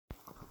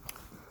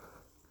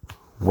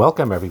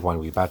Welcome, everyone.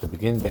 We're about to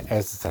begin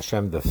Be'ezus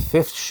Hashem, the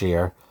fifth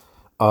share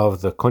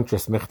of the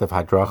Kuntras Michtav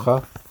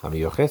Hadracha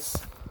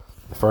Hamiyuchis.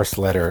 The first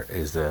letter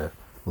is a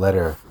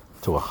letter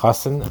to a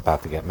chassan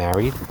about to get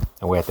married,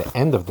 and we're at the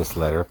end of this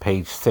letter,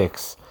 page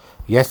 6.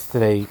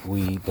 Yesterday,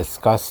 we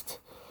discussed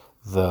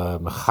the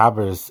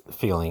Mechaber's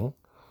feeling,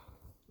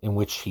 in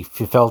which he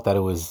felt that it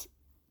was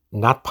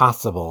not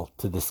possible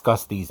to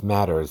discuss these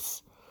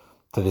matters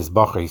to this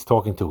bacher he's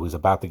talking to, who's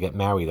about to get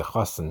married, a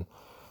chassan,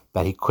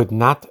 that he could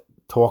not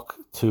talk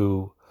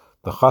to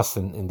the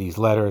chassan in these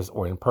letters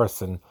or in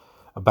person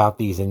about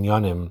these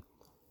inyanim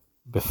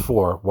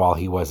before, while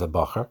he was a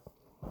bacher,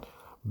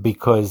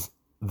 because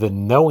the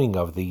knowing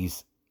of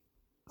these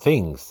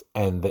things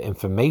and the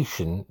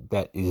information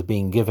that is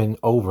being given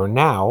over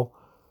now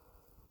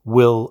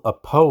will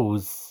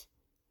oppose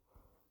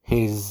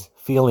his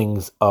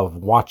feelings of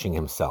watching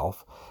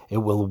himself. It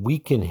will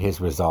weaken his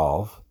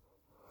resolve,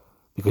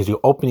 because you're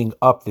opening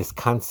up this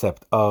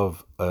concept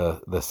of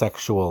the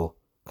sexual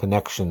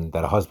connection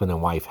that a husband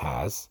and wife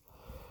has,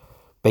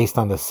 based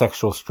on the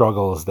sexual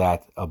struggles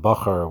that a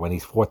bacher, when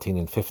he's 14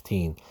 and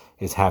 15,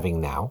 is having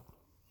now.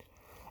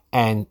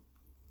 And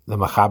the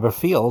Mechaber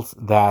feels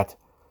that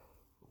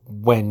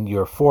when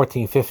you're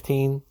 14,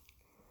 15,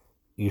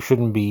 you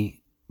shouldn't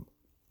be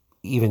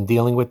even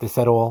dealing with this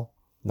at all,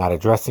 not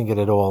addressing it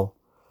at all.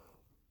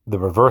 The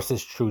reverse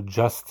is true,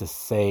 just to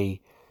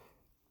say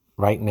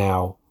right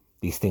now,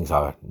 these things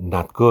are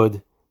not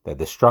good, they're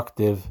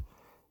destructive,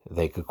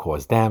 they could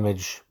cause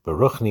damage,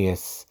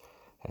 beruchnius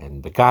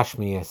and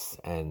begashmius,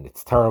 and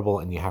it's terrible,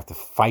 and you have to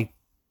fight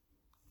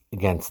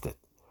against it.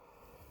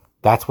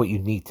 That's what you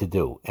need to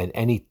do. And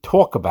any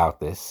talk about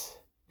this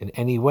in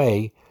any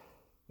way,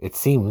 it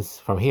seems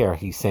from here,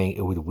 he's saying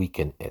it would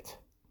weaken it.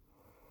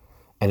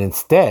 And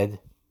instead,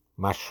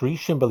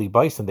 mashrishim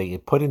b'libaysim, they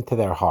put into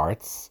their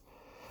hearts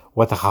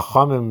what the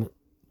Chachamim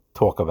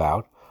talk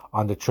about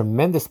on the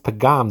tremendous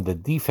pagam, the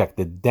defect,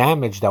 the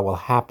damage that will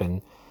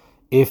happen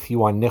if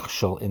you are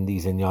nichshel in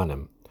these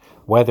inyanim,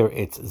 whether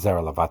it's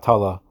zera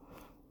levatala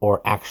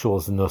or actual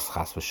znus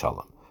chas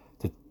v'shalom,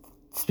 to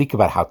speak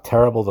about how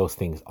terrible those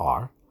things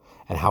are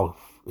and how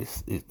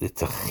it's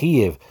a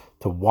chiyuv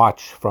to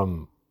watch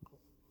from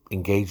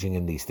engaging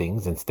in these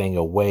things and staying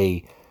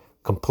away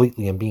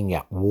completely and being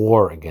at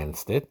war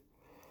against it.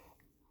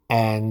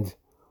 And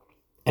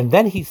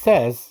then he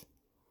says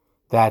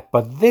that,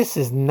 but this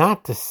is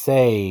not to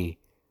say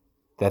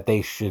that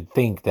they should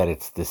think that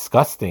it's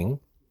disgusting,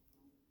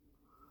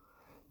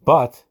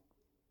 but,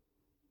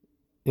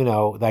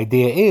 the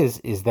idea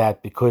is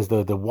that because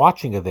the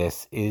watching of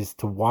this is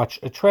to watch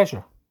a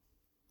treasure.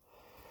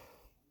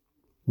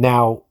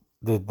 Now,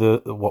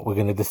 the what we're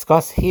going to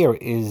discuss here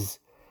is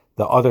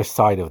the other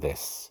side of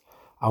this.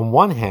 On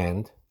one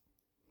hand,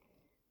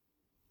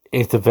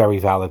 it's a very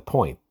valid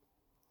point.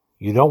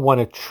 You don't want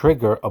to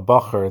trigger a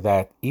bacher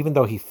that, even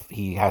though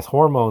he has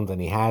hormones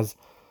and he has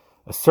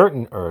a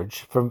certain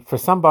urge, for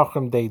some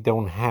bachrim they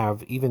don't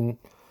have, even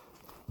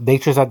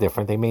natures are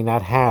different. They may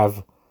not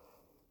have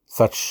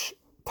such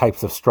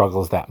types of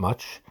struggles that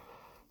much.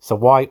 So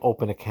why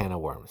open a can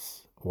of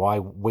worms? Why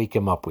wake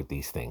him up with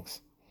these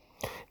things?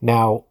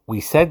 Now,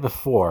 we said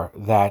before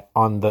that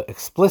on the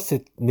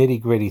explicit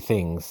nitty-gritty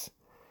things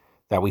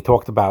that we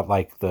talked about,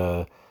 like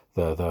the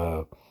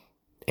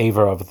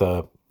aver of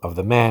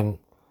the man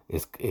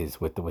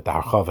is with the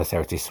Harchavas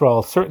Eretz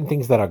Yisrael, certain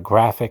things that are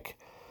graphic,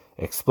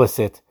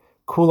 explicit,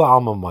 kula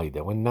alma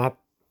maida.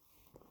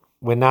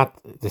 We're not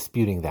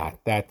disputing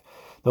that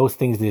those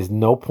things, there's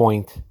no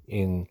point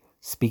in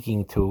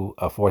speaking to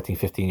a 14,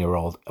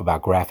 15-year-old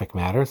about graphic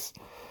matters.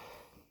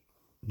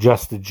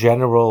 Just the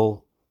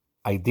general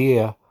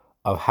idea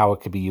of how it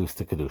could be used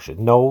to Kedusha.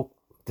 No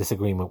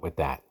disagreement with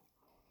that.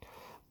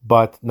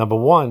 But number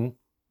one,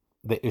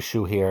 the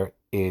issue here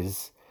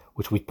is,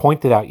 which we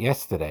pointed out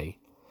yesterday,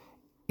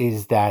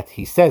 is that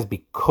he says,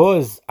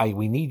 because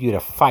we need you to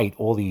fight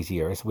all these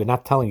years, we're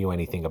not telling you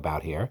anything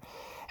about here.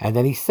 And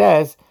then he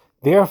says,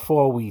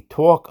 therefore, we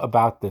talk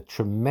about the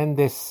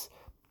tremendous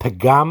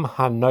pagam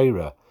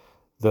hanoira,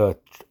 the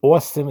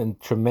awesome and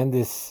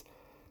tremendous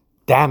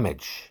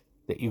damage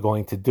that you're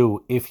going to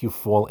do if you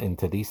fall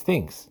into these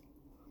things.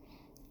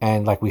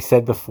 And like we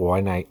said before,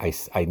 and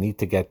I need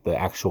to get the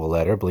actual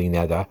letter, bli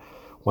neder.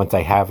 Once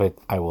I have it,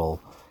 I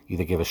will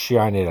either give a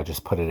share on it or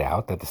just put it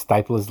out, that the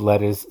Stipler's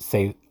letters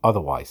say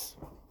otherwise.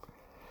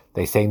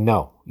 They say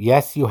no.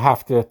 Yes, you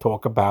have to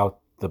talk about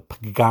the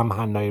pagam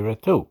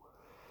hanoira too.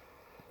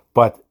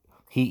 But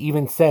he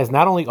even says,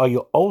 not only are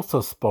you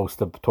also supposed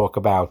to talk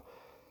about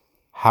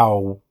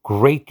how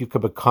great you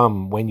could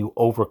become when you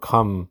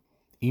overcome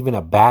even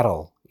a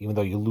battle, even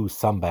though you lose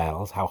some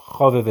battles, how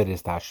chaviv it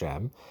is to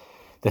Hashem.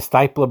 The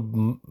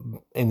Stipler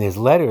in his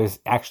letters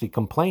actually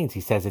complains. He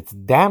says it's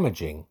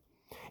damaging.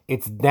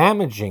 It's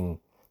damaging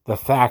the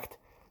fact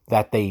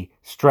that they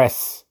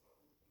stress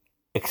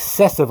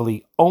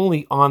excessively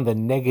only on the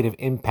negative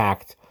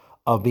impact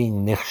of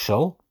being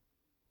nichshel,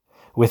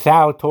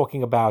 without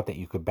talking about that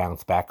you could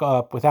bounce back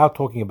up, without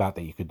talking about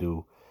that you could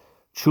do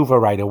tshuva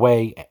right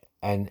away,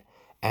 and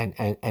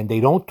they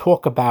don't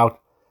talk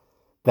about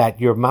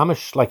that you're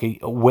mamish,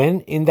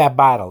 when in that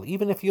battle,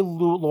 even if you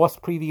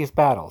lost previous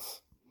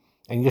battles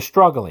and you're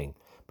struggling,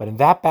 but in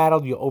that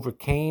battle you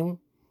overcame,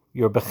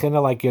 you're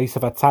bechina like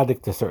Yosef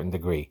HaTzadik to a certain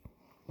degree.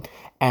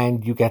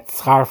 And you get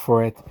schar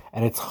for it,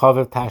 and it's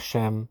chavev to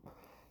Hashem.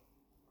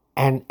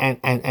 And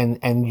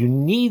you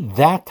need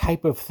that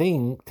type of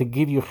thing to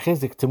give you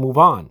chizik to move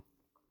on.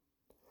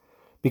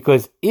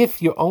 Because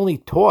if you're only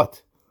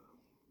taught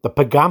the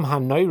pagam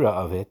hanoira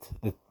of it,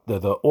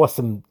 the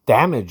awesome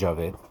damage of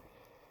it,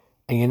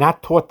 and you're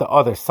not taught the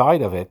other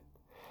side of it,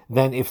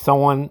 then if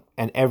someone,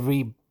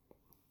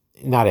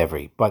 not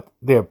every, but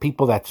there are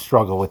people that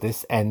struggle with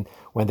this, and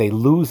when they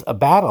lose a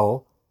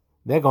battle,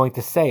 they're going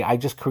to say, I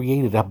just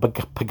created a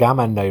pagam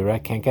hanoira, I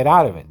can't get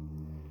out of it.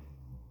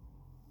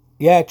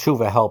 Yeah,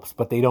 tshuva helps,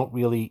 but they don't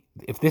really,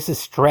 if this is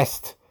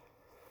stressed,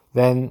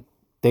 then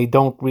they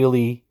don't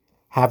really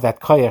have that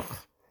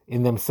koyach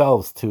in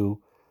themselves to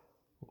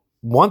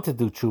want to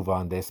do tshuva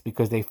on this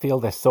because they feel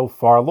they're so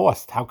far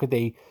lost. How could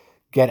they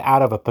get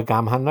out of a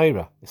pagam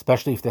hanoira,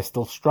 especially if they're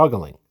still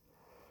struggling?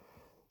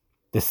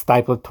 This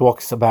Steipler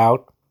talks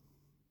about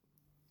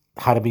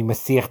how to be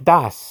Masiach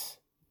Das.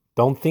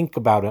 Don't think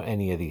about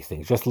any of these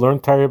things. Just learn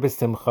Torah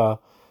b'simcha,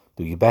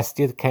 do your best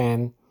you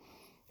can,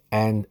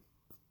 and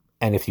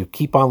if you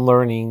keep on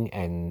learning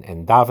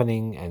and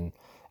davening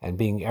and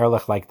being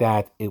erlich like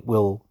that, it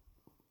will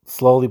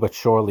slowly but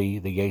surely,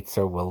 the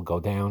Yetzer will go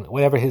down.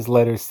 Whatever his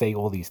letters say,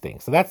 all these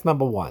things. So that's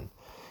number one.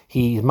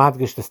 He's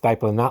madgish the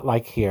Steipler, not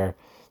like here,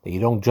 that you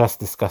don't just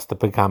discuss the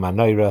Pagam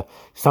HaNoira.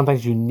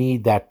 Sometimes you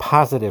need that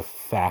positive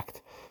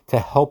fact to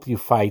help you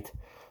fight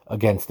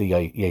against the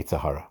Yetzer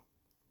Hara.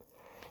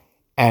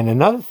 And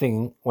another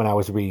thing, when I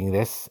was reading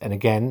this, and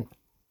again,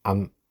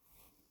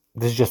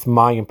 this is just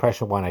my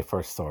impression when I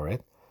first saw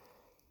it,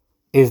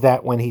 is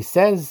that when he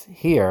says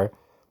here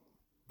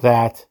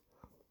that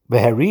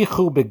we're going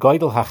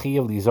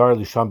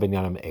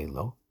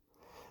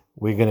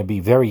to be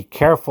very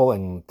careful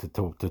and to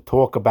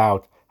talk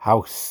about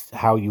how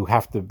you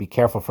have to be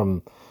careful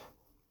from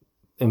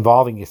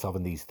involving yourself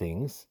in these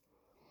things.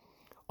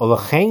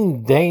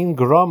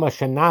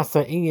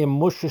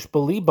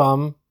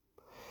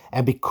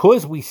 And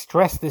because we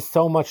stress this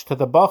so much to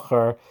the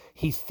Bachar,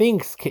 he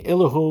thinks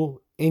ke'iluhu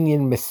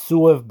inyan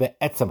mesuav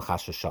be'etzem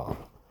chas.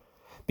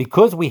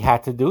 Because we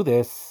had to do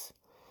this,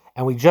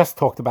 and we just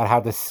talked about how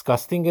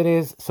disgusting it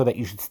is, so that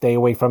you should stay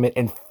away from it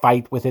and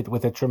fight with it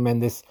with a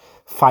tremendous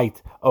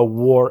fight, a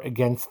war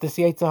against this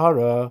Yetzer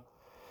Hara.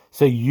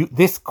 So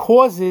this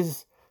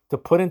causes to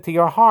put into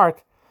your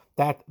heart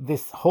that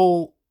this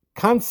whole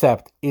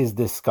concept is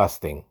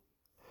disgusting.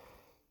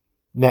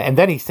 Now, and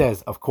then he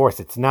says, of course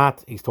it's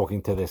not. He's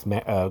talking to this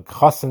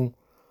chassan.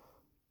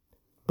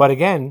 But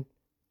again,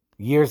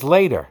 years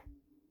later.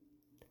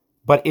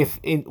 But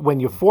when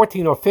you're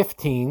 14 or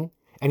 15,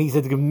 and he's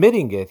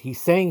admitting it,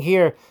 he's saying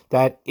here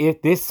that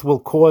this will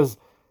cause,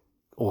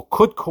 or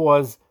could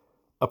cause,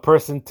 a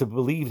person to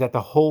believe that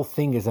the whole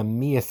thing is a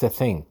miyasa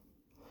thing.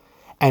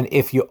 And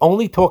if you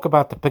only talk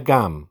about the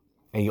pagam,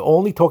 and you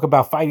only talk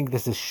about fighting,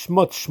 this is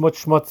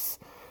shmutz,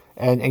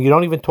 and you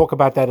don't even talk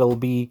about that it'll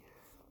be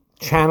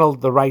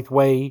channeled the right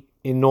way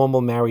in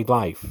normal married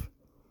life.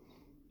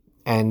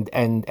 And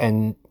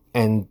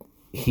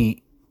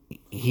he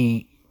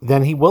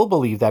then he will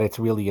believe that it's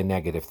really a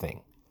negative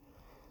thing.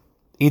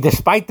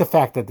 Despite the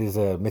fact that there's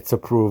a mitzvah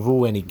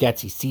pruvu, and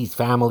he sees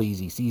families,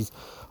 he sees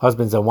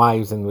husbands and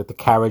wives, and with the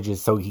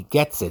carriages, so he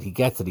gets it,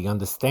 he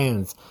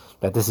understands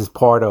that this is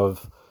part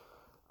of,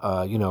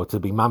 to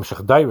be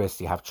mamshech dairis,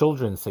 you have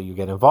children, so you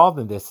get involved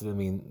in this. I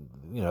mean,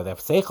 they have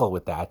seichel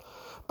with that.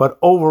 But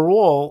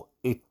overall,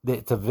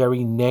 it's a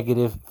very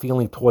negative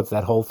feeling towards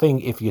that whole thing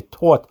if you're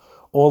taught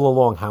all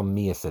along how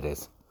mias it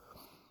is.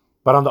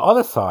 But on the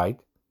other side,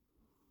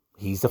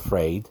 he's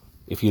afraid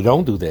if you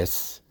don't do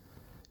this,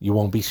 you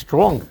won't be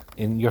strong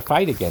in your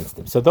fight against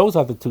him. So those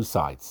are the two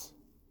sides.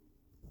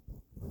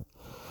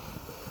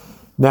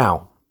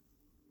 Now,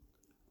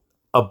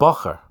 a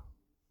bacher,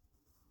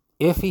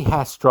 if he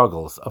has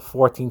struggles, a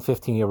 14,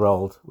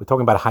 15-year-old, we're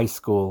talking about high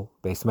school,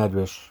 Beis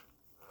Medrash,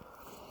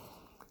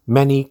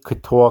 many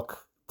could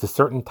talk to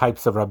certain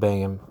types of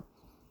Rabbeim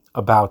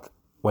about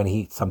when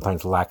he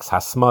sometimes lacks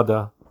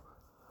hasmada,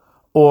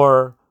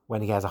 or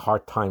when he has a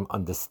hard time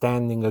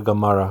understanding a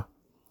Gemara,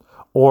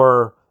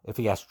 or if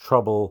he has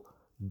trouble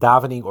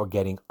davening or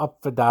getting up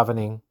for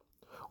davening,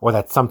 or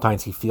that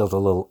sometimes he feels a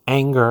little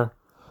anger,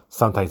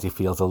 sometimes he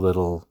feels a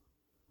little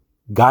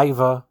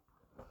gaiva,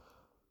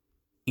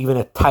 even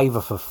a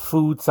taiva for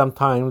food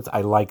sometimes.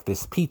 I like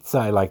this pizza,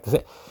 I like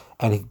this,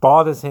 and it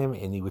bothers him,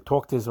 and he would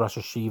talk to his Rosh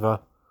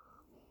Hashiva,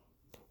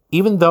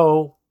 even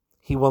though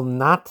he will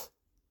not,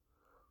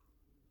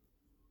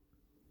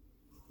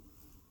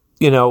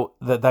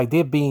 the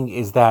idea being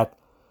is that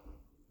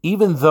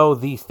even though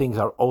these things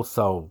are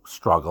also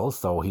struggles,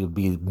 so he'll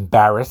be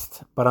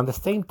embarrassed, but on the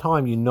same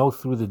time,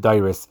 through the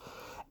dairis,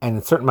 and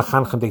in certain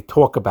mechanchim, they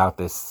talk about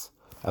this.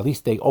 At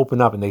least they open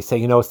up and they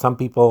say, some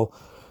people,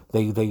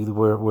 They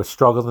were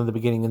struggled in the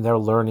beginning in their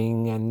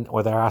learning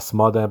or their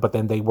asmada, but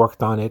then they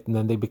worked on it and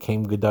then they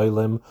became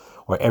gedolim,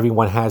 or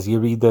everyone has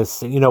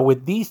yeridas.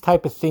 With these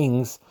type of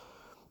things,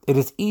 it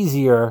is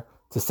easier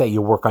to say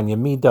you work on your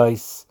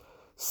midas.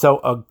 So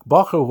a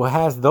bacher who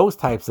has those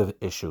types of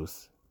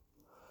issues,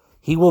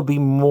 he will be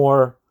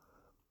more,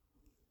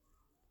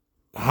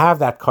 have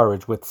that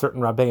courage with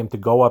certain rabbeim to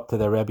go up to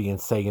their rebbe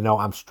and say,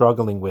 I'm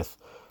struggling with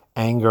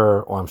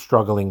anger, or I'm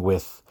struggling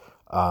with,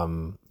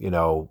 some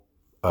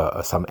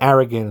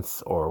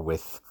arrogance, or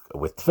with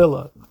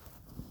tefillah.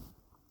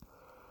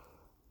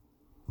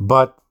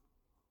 But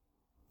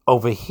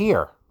over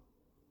here,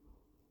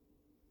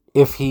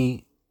 if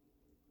he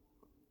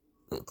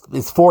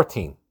is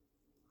 14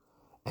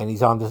 and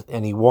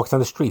he walks on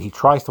the street, he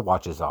tries to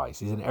watch his eyes.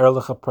 He's an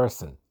erlicha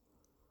person.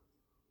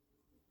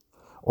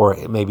 Or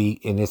maybe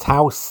in his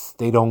house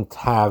they don't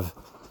have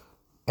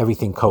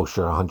everything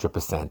kosher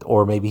 100%.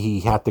 Or maybe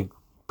he had to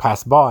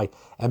pass by,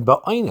 and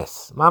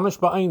ba'inus, mamish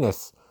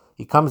ba'inus,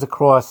 he comes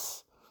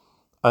across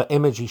an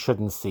image he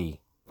shouldn't see.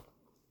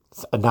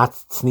 A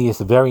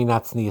very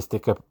not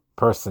tzniistic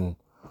person,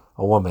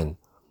 a woman,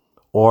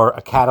 or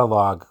a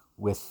catalog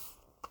with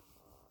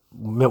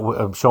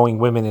showing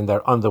women in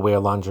their underwear,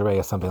 lingerie,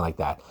 or something like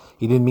that.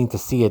 He didn't mean to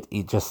see it.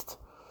 He just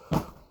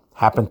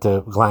happened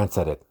to glance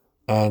at it,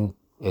 and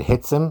it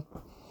hits him,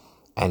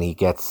 and he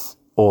gets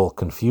all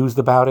confused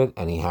about it,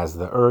 and he has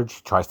the urge.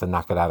 He tries to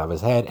knock it out of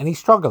his head, and he's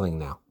struggling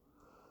now.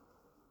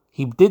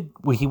 He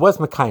was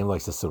Mekayim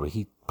Loisasura.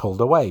 He pulled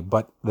away,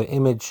 but the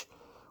image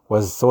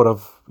was sort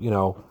of,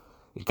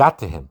 it got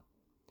to him.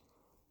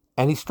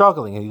 And he's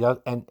struggling,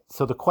 and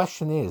so the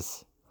question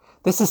is,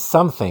 this is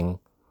something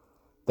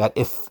that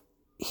if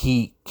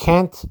he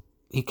can't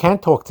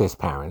talk to his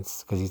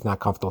parents, because he's not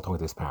comfortable talking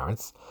to his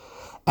parents,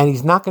 and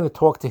he's not going to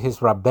talk to his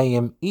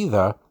rabbeim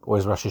either, or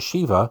his Rosh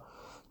Hashiva,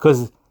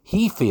 because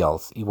he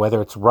feels,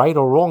 whether it's right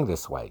or wrong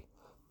this way,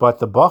 but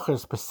the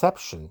bacher's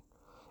perception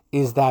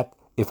is that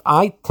if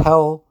I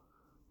tell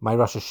my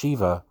Rosh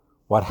Hashiva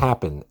what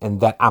happened,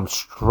 and that I'm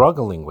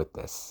struggling with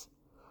this,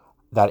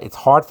 that it's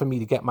hard for me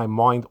to get my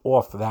mind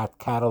off that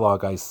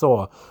catalog I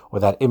saw, or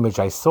that image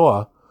I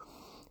saw,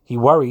 he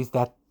worries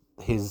that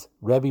his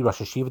Rebbe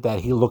Rosh Hashiva that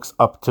he looks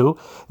up to,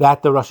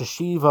 that the Rosh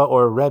Hashiva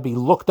or Rebbe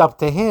looked up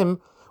to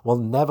him, will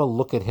never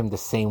look at him the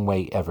same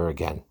way ever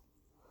again.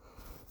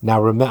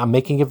 Now, remember, I'm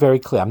making it very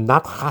clear. I'm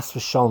not chas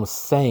v'shalom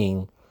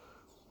saying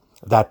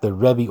that the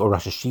Rebbe or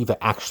Rosh Hashiva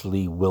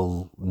actually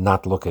will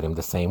not look at him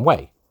the same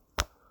way.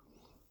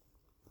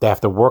 They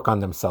have to work on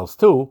themselves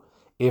too.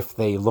 If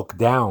they look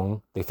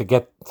down, they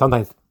forget,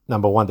 sometimes,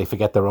 number one, they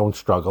forget their own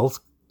struggles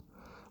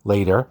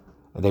later,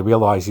 and they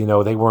realize,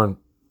 they weren't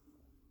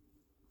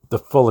the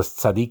fullest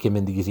tzaddikim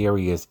in these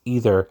areas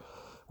either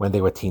when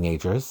they were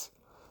teenagers.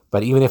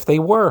 But even if they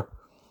were,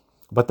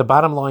 but the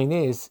bottom line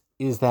is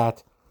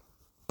that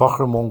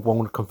Bachram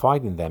won't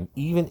confide in them,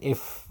 even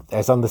if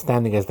as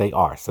understanding as they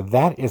are. So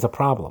that is a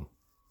problem.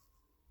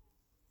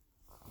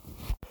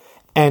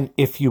 And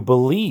if you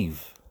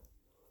believe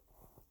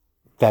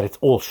that it's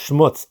all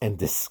schmutz and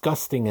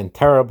disgusting and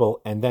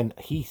terrible, and then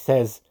he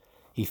says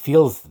he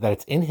feels that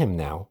it's in him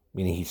now,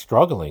 meaning he's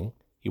struggling,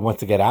 he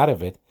wants to get out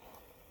of it,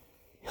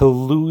 he'll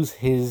lose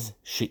his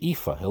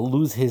she'ifa, he'll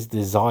lose his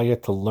desire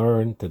to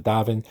learn, to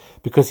daven,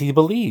 because he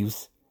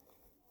believes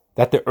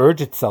that the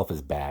urge itself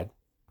is bad,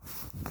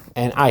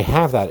 and I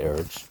have that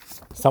urge,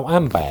 so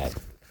I'm bad.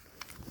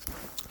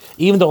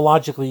 Even though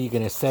logically you're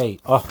going to say,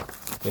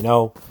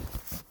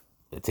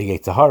 it's a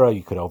Yetzer Hara,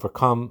 you could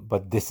overcome,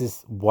 but this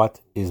is what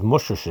is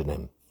mushush in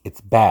him.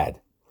 It's bad.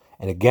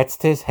 And it gets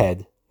to his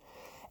head,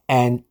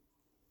 and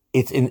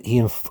it's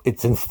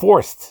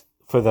enforced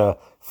for the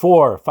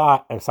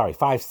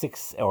 5,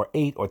 6, or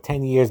 8 or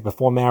 10 years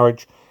before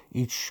marriage,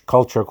 each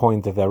culture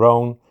according to their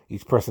own,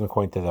 each person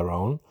according to their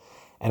own,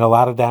 and a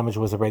lot of damage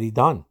was already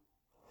done.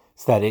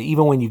 So that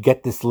even when you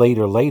get this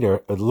letter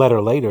later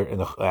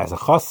as a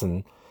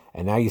chassan,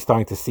 and now you're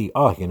starting to see,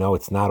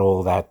 it's not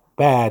all that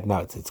bad.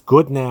 Now it's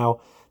good now.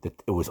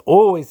 That it was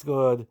always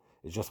good.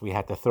 It's just we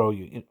had to throw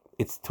you.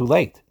 It's too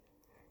late.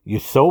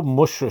 You're so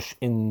mushush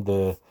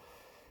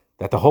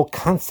that the whole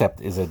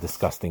concept is a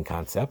disgusting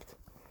concept.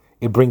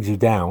 It brings you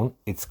down.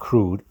 It's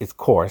crude. It's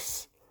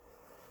coarse.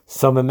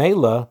 So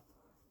Memela,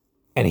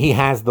 and he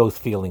has those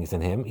feelings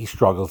in him. He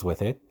struggles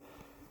with it.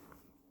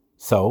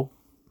 So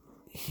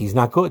he's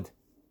not good.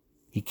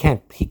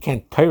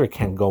 Torah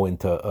can't go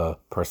into a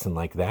person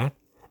like that.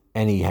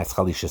 And he has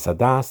chalisha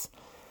sadas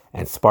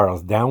and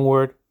spirals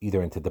downward,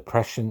 either into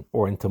depression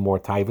or into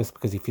more tivus,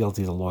 because he feels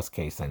he's a lost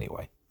case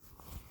anyway.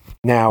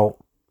 Now,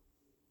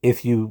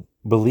 if you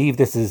believe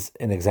this is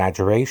an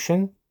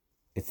exaggeration,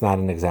 it's not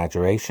an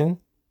exaggeration.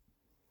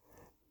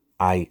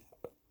 I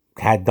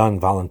had done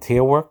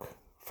volunteer work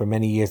for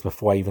many years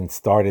before I even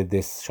started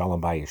this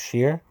Shalom Bayis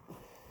Shir,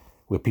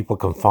 where people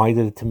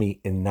confided to me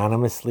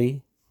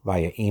anonymously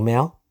via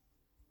email.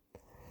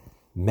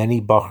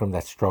 Many Bachrim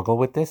that struggle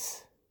with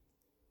this,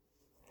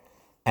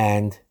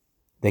 and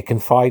they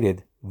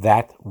confided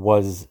that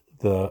was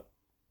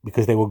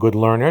because they were good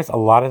learners. A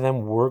lot of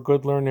them were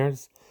good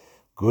learners,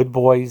 good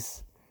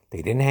boys.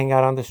 They didn't hang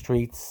out on the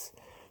streets.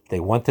 They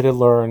wanted to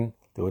learn.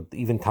 There were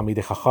even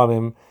Talmidei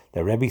Chachamim.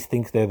 Their Rebbes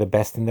think they're the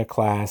best in their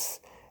class.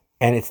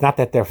 And it's not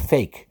that they're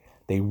fake.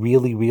 They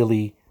really,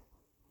 really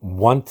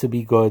want to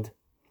be good.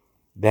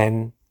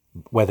 Then,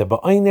 whether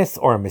ba'oinus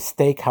or a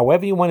mistake,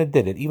 however you want to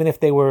did it, even if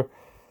they were,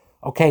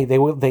 okay,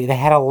 they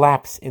had a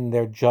lapse in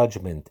their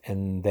judgment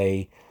and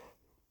they,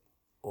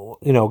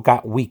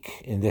 got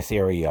weak in this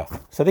area.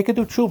 So they could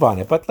do tshuva on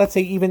it. But let's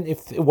say even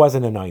if it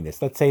wasn't an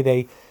oinus, let's say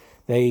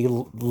they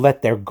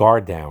let their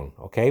guard down,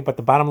 okay? But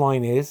the bottom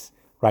line is,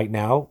 right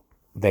now,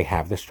 they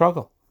have the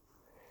struggle.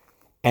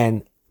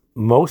 And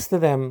most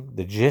of them,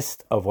 the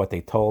gist of what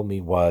they told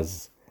me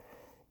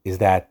is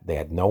that they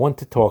had no one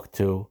to talk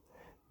to.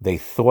 They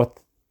thought,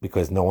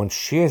 because no one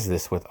shares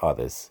this with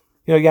others.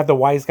 You have the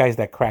wise guys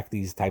that crack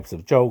these types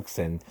of jokes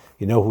and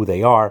you know who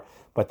they are.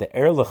 But the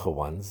ehrliche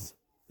ones,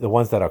 the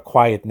ones that are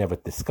quiet, never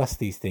discuss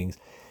these things,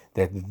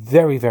 they're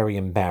very, very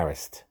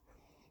embarrassed.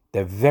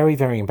 They're very,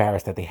 very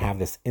embarrassed that they have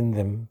this in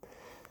them.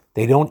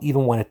 They don't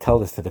even want to tell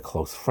this to the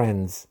close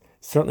friends,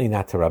 certainly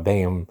not to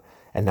Rabbeim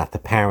and not to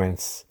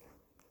parents,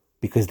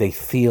 because they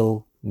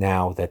feel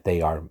now that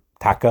they are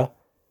taka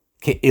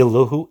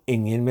ke'iluhu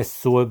inyan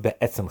mesuv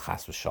be'etzem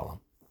chas v'shalom.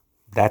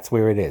 That's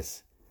where it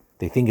is.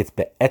 They think it's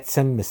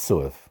be'etzem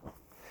mesuv.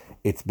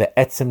 It's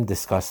be'etzem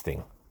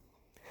disgusting.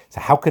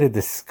 So how could a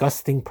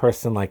disgusting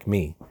person like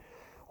me,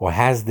 or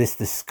has this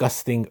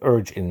disgusting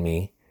urge in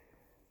me,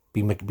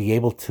 be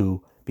able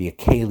to be a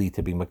keli,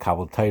 to be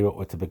makabel Torah,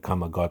 or to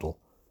become a gadol,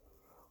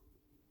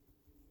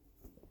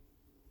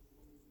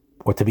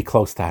 or to be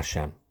close to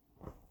Hashem?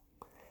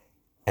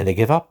 And they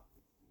give up,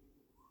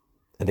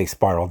 and they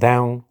spiral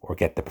down, or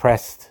get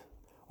depressed,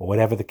 or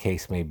whatever the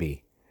case may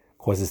be.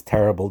 Causes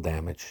terrible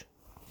damage.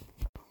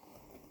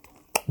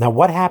 Now,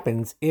 what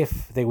happens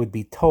if they would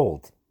be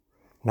told,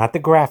 not the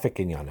graphic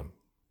inyanim,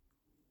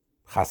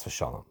 chas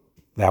v'shalom,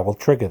 that will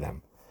trigger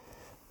them,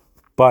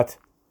 but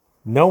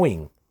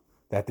knowing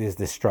that there's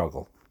this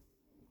struggle,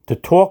 to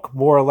talk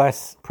more or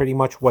less pretty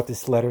much what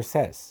this letter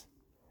says.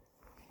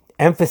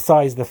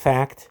 Emphasize the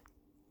fact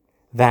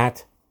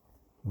that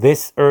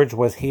this urge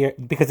was here,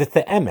 because it's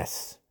the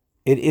emes.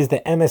 It is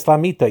the emes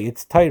lamita,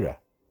 it's Torah.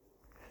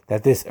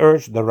 That this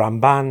urge, the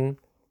Ramban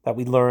that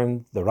we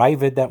learned, the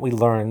Ravid that we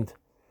learned,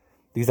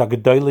 these are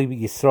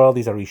Gedolei Yisrael,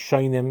 these are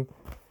Rishonim,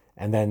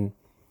 and then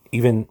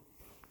even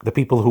the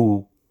people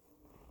who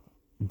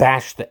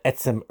bash the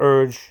etzem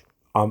urge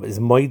is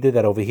moided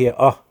that over here,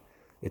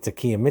 it's a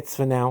kiyum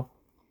mitzvah now.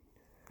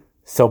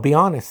 So be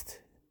honest.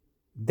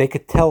 They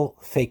could tell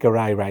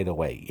fakerai right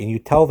away. And you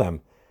tell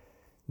them,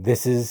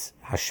 this is,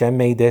 Hashem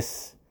made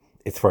this,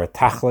 it's for a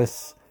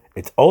tachlis,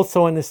 it's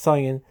also a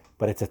nisayon,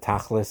 but it's a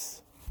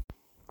tachlis.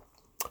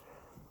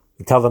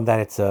 You tell them that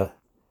it's a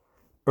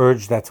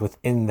urge that's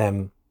within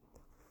them,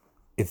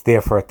 it's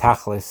there for a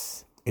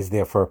tachlis, it's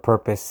there for a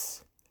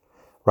purpose.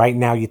 Right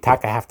now, you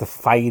have to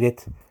fight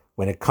it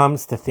when it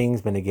comes to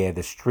things, benegei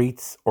the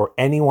streets, or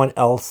anyone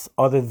else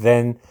other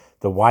than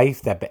the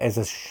wife that Be'ez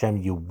Hashem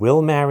you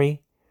will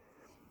marry,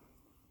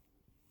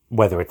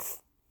 whether it's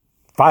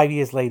 5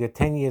 years later,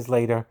 10 years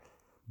later,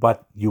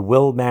 but you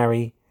will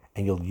marry,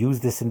 and you'll use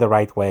this in the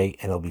right way,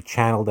 and it'll be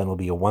channeled, and it'll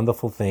be a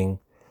wonderful thing.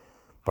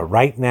 But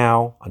right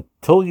now,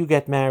 until you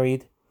get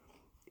married,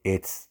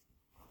 it's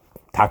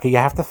taka, you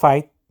have to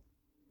fight,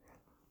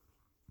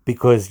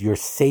 because you're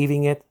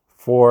saving it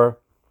for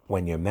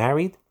when you're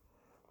married,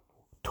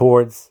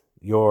 towards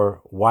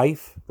your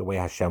wife, the way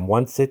Hashem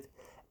wants it,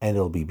 and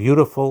it'll be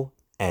beautiful,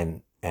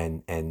 and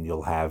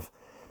you'll have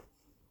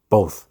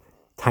both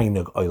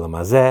tainug olam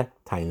hazeh,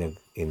 tainug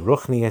in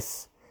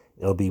ruchnius.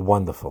 It'll be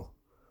wonderful,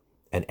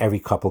 and every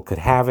couple could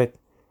have it,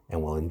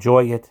 and will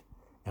enjoy it,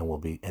 and will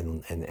be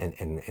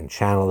and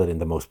channel it in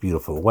the most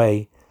beautiful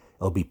way.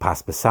 It'll be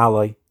pas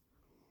b'saloi.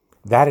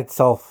 That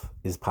itself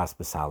is pas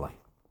b'saloi.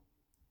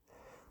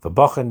 The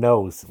Bacha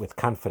knows with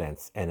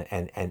confidence, and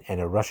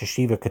a Rosh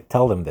Hashiva could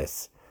tell them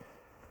this,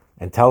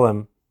 and tell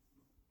them,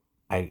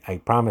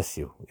 I promise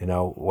you,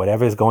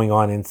 whatever is going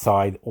on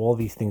inside, all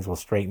these things will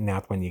straighten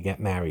out when you get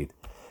married.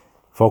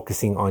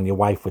 Focusing on your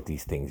wife with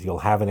these things, you'll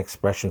have an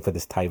expression for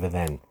this taiva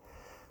then.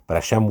 But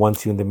Hashem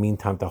wants you in the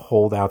meantime to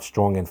hold out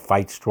strong and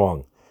fight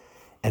strong.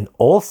 And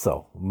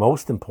also,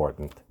 most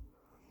important,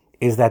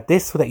 is that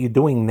this that you're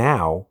doing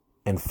now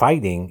and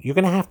fighting, you're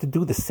going to have to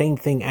do the same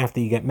thing after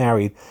you get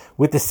married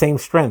with the same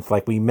strength,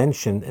 like we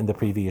mentioned in the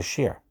previous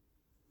year.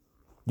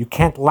 You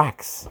can't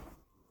lax.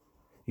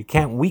 You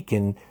can't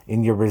weaken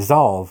in your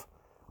resolve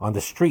on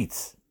the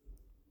streets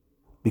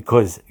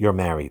because you're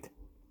married.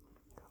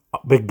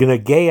 But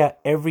Gnageya,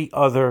 every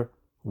other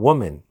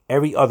woman,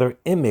 every other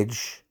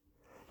image,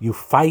 you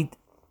fight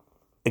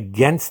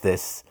against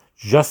this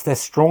just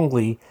as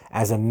strongly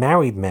as a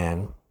married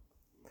man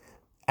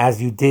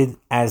as you did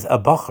as a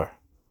bacher.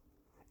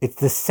 It's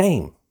the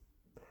same.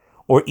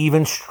 Or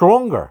even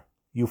stronger.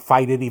 You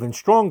fight it even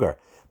stronger.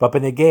 But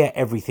B'negea,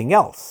 everything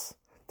else.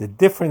 The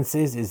difference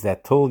is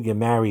that till you're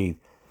married,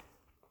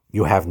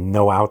 you have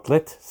no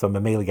outlet. So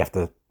Mamela, you have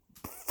to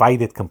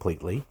fight it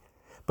completely.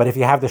 But if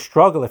you have the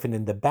struggle, if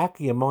in the back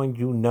of your mind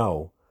you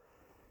know,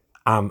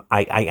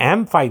 I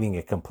am fighting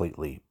it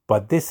completely,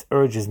 but this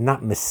urge is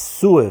not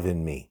mesuav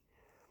in me.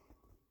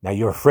 Now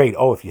you're afraid,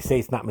 if you say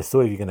it's not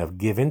mesuav, you're going to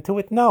give into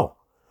it? No.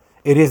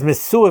 It is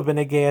mesuav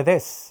b'negei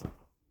this.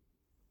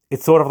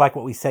 It's sort of like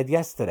what we said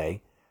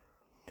yesterday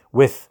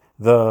with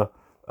the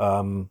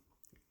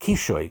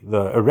kishoy,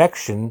 the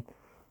erection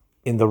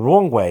in the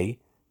wrong way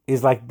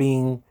is like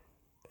being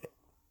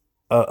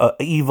a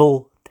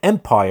evil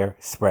empire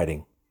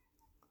spreading.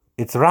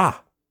 It's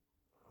ra.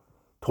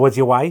 Towards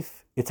your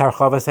wife, it's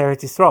Harchavas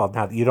Eretz Yisrael.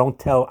 Now, you don't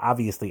tell,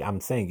 obviously, I'm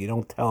saying, you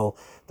don't tell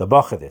the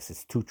bacha this.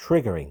 It's too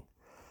triggering.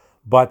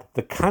 But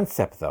the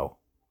concept, though,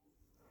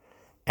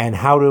 and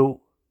how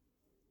to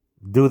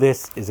do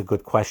this is a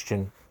good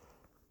question.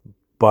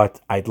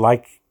 But I'd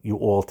like you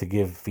all to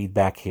give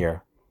feedback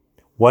here.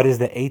 What is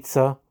the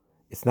Eitzah?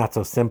 It's not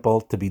so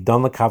simple. To be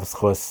done l'kav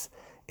zchus,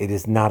 it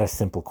is not a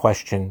simple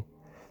question.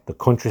 The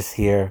kuntras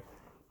here,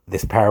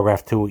 this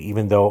paragraph 2,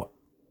 even though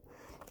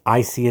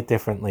I see it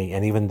differently,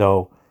 and even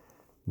though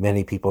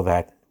many people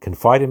that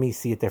confide in me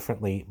see it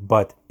differently,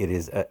 but it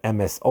is a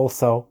MS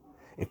also.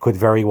 It could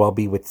very well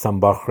be with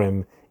some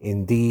bachrim.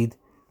 Indeed,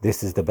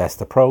 this is the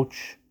best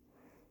approach.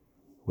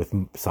 With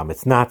some,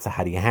 it's not. So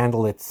how do you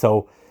handle it?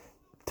 So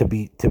to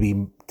be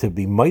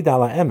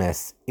moidala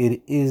MS,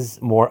 it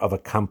is more of a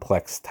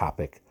complex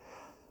topic,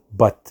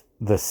 but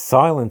the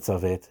silence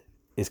of it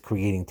is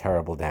creating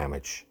terrible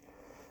damage.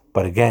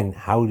 But again,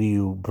 how do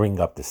you bring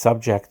up the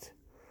subject?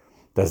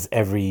 Does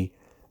do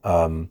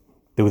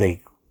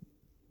they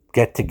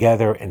get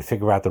together and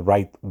figure out the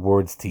right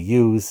words to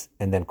use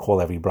and then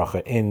call every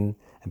bracha in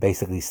and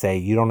basically say,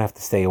 you don't have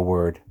to say a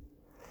word.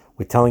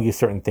 We're telling you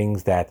certain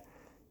things that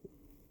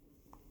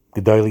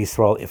Gedolei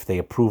Yisrael, if they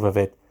approve of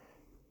it,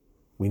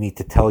 we need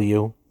to tell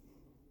you.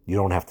 You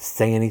don't have to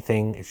say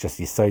anything. It's just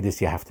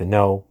Yesodis you have to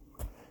know.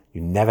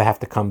 You never have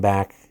to come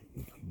back.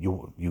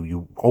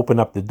 You open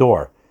up the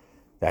door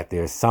that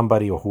there's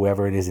somebody or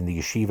whoever it is in the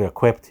yeshiva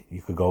equipped.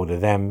 You could go to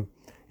them.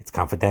 It's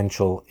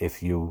confidential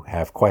if you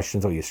have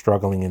questions or you're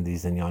struggling in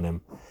these inyanim.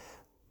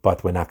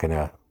 But we're not going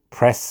to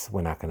press.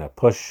 We're not going to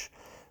push.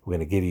 We're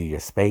going to give you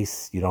your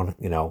space. You don't,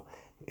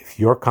 if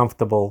you're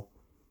comfortable,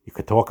 you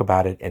could talk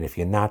about it. And if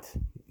you're not,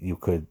 you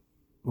could,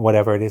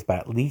 whatever it is, but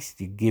at least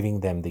you're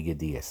giving them the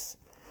yedias.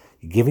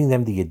 You're giving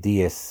them the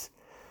yedias.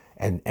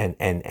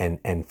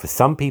 And for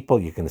some people,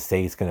 you're going to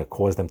say it's going to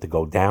cause them to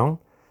go down.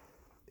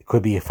 It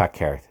could be a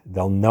fakert.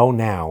 They'll know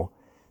now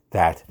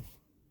that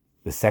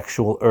the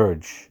sexual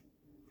urge,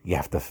 you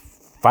have to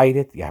fight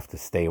it, you have to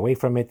stay away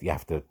from it, you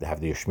have to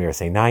have the Yishmir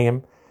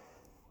Seinayim,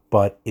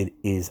 but it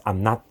is,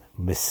 I'm not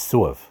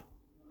mesuav.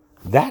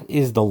 That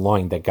is the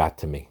line that got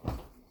to me.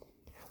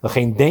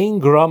 L'chein dein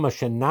grama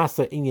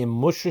shenasa inye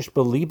mushish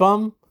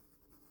belibam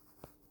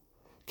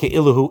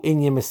ke'iluhu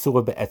inye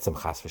mesuav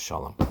be'etzem chas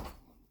v'shalom.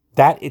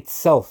 That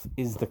itself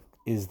is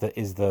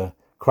the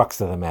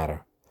crux of the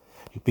matter.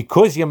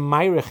 Because you're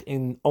myrich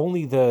in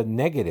only the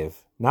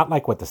negative, not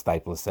like what the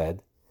Stipler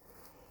said,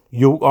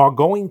 you are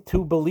going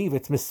to believe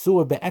it's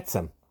Mesua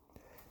Be'etzem.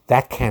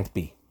 That can't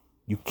be.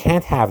 You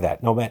can't have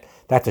that. No matter,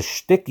 that's a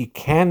shtick. You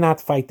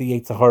cannot fight the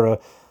Yetzer Hara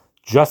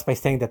just by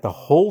saying that the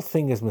whole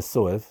thing is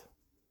Mesuav.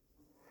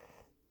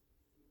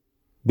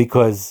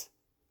 Because,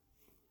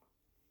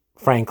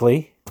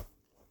 frankly,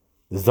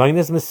 the Zayin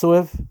is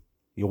Mesuav,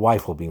 your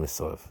wife will be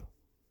Mesuav.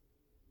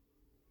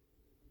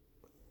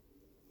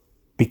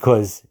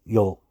 Because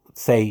you'll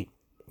say,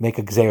 make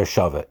a Gzeir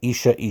Shava,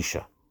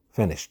 Isha,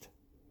 finished.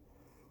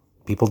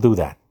 People do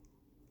that.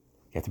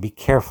 You have to be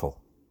careful.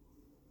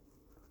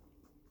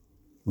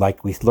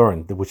 Like we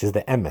learned, which is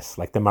the Emes,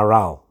 like the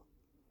Maral,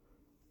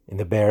 in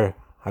the Ber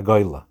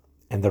Hagoyla,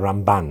 and the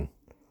Ramban.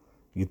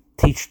 You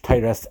teach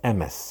Teiras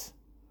Emes.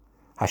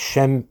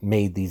 Hashem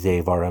made these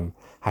Eivarim.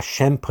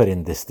 Hashem put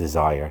in this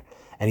desire.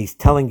 And he's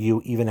telling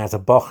you, even as a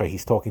Bocher,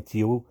 he's talking to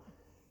you,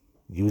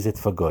 use it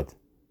for good.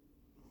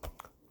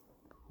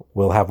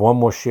 We'll have one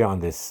more share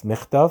on this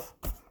Michtav.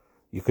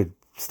 You could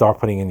start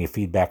putting in your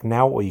feedback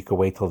now, or you could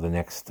wait till the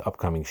next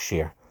upcoming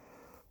share.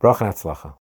 Bracha and Hatzlacha.